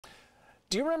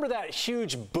Do you remember that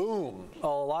huge boom a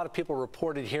lot of people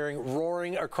reported hearing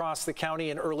roaring across the county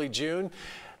in early June?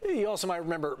 You also might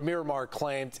remember Miramar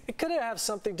claimed it could have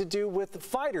something to do with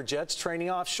fighter jets training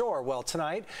offshore. Well,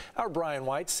 tonight, our Brian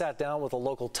White sat down with a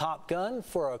local Top Gun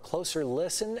for a closer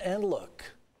listen and look.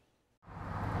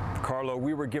 Carlo,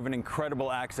 we were given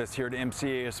incredible access here to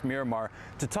MCAS Miramar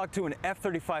to talk to an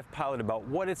F-35 pilot about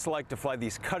what it's like to fly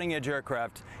these cutting-edge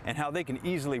aircraft and how they can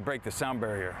easily break the sound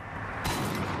barrier.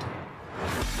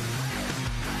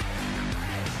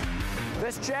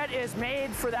 This jet is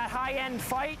made for that high-end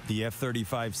fight. The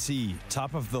F-35C,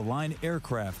 top-of-the-line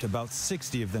aircraft, about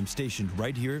 60 of them stationed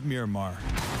right here at Miramar.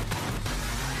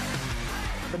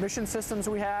 The mission systems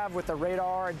we have with the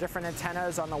radar and different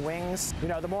antennas on the wings,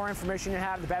 the more information you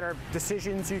have, the better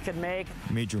decisions you can make.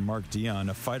 Major Mark Dion,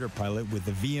 a fighter pilot with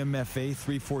the VMFA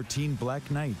 314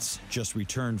 Black Knights, just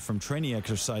returned from training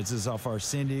exercises off our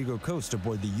San Diego coast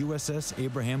aboard the USS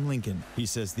Abraham Lincoln. He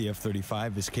says the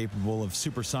F-35 is capable of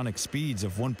supersonic speeds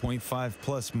of 1.5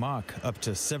 plus Mach, up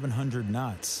to 700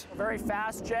 knots. Very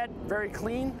fast jet, very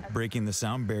clean. Breaking the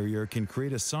sound barrier can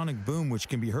create a sonic boom which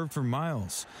can be heard for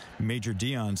miles. Major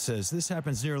Dion says this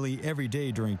happens nearly every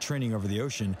day during training over the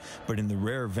ocean, but in the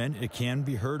rare event it can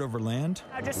be heard over land.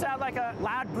 I just sound like a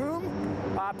loud boom,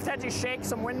 potentially shake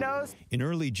some windows. In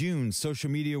early June, social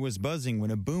media was buzzing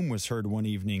when a boom was heard one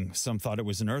evening. Some thought it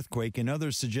was an earthquake and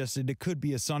others suggested it could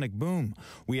be a sonic boom.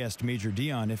 We asked Major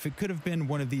Dion if it could have been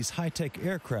one of these high-tech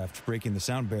aircraft breaking the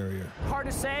sound barrier. Hard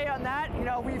to say on that.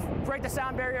 We break the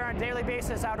sound barrier on a daily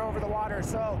basis out over the water.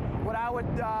 So what I would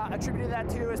attribute that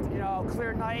to is,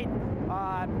 clear night.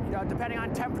 Depending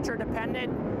on temperature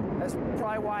dependent, that's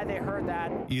probably why they heard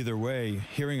that. Either way,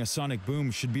 hearing a sonic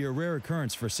boom should be a rare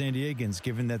occurrence for San Diegans,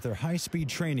 given that their high-speed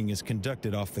training is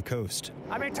conducted off the coast.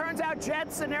 It turns out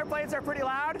jets and airplanes are pretty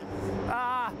loud.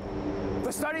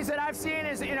 The studies that I've seen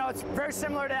is, it's very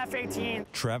similar to F-18.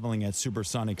 Traveling at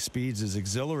supersonic speeds is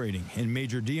exhilarating, and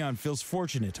Major Dion feels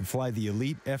fortunate to fly the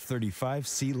elite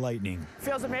F-35C Lightning.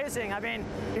 Feels amazing. I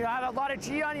have a lot of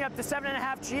G on you, up to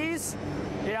 7.5 Gs.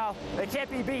 They can't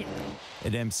be beat.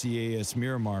 At MCAS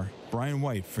Miramar, Brian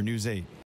White for News 8.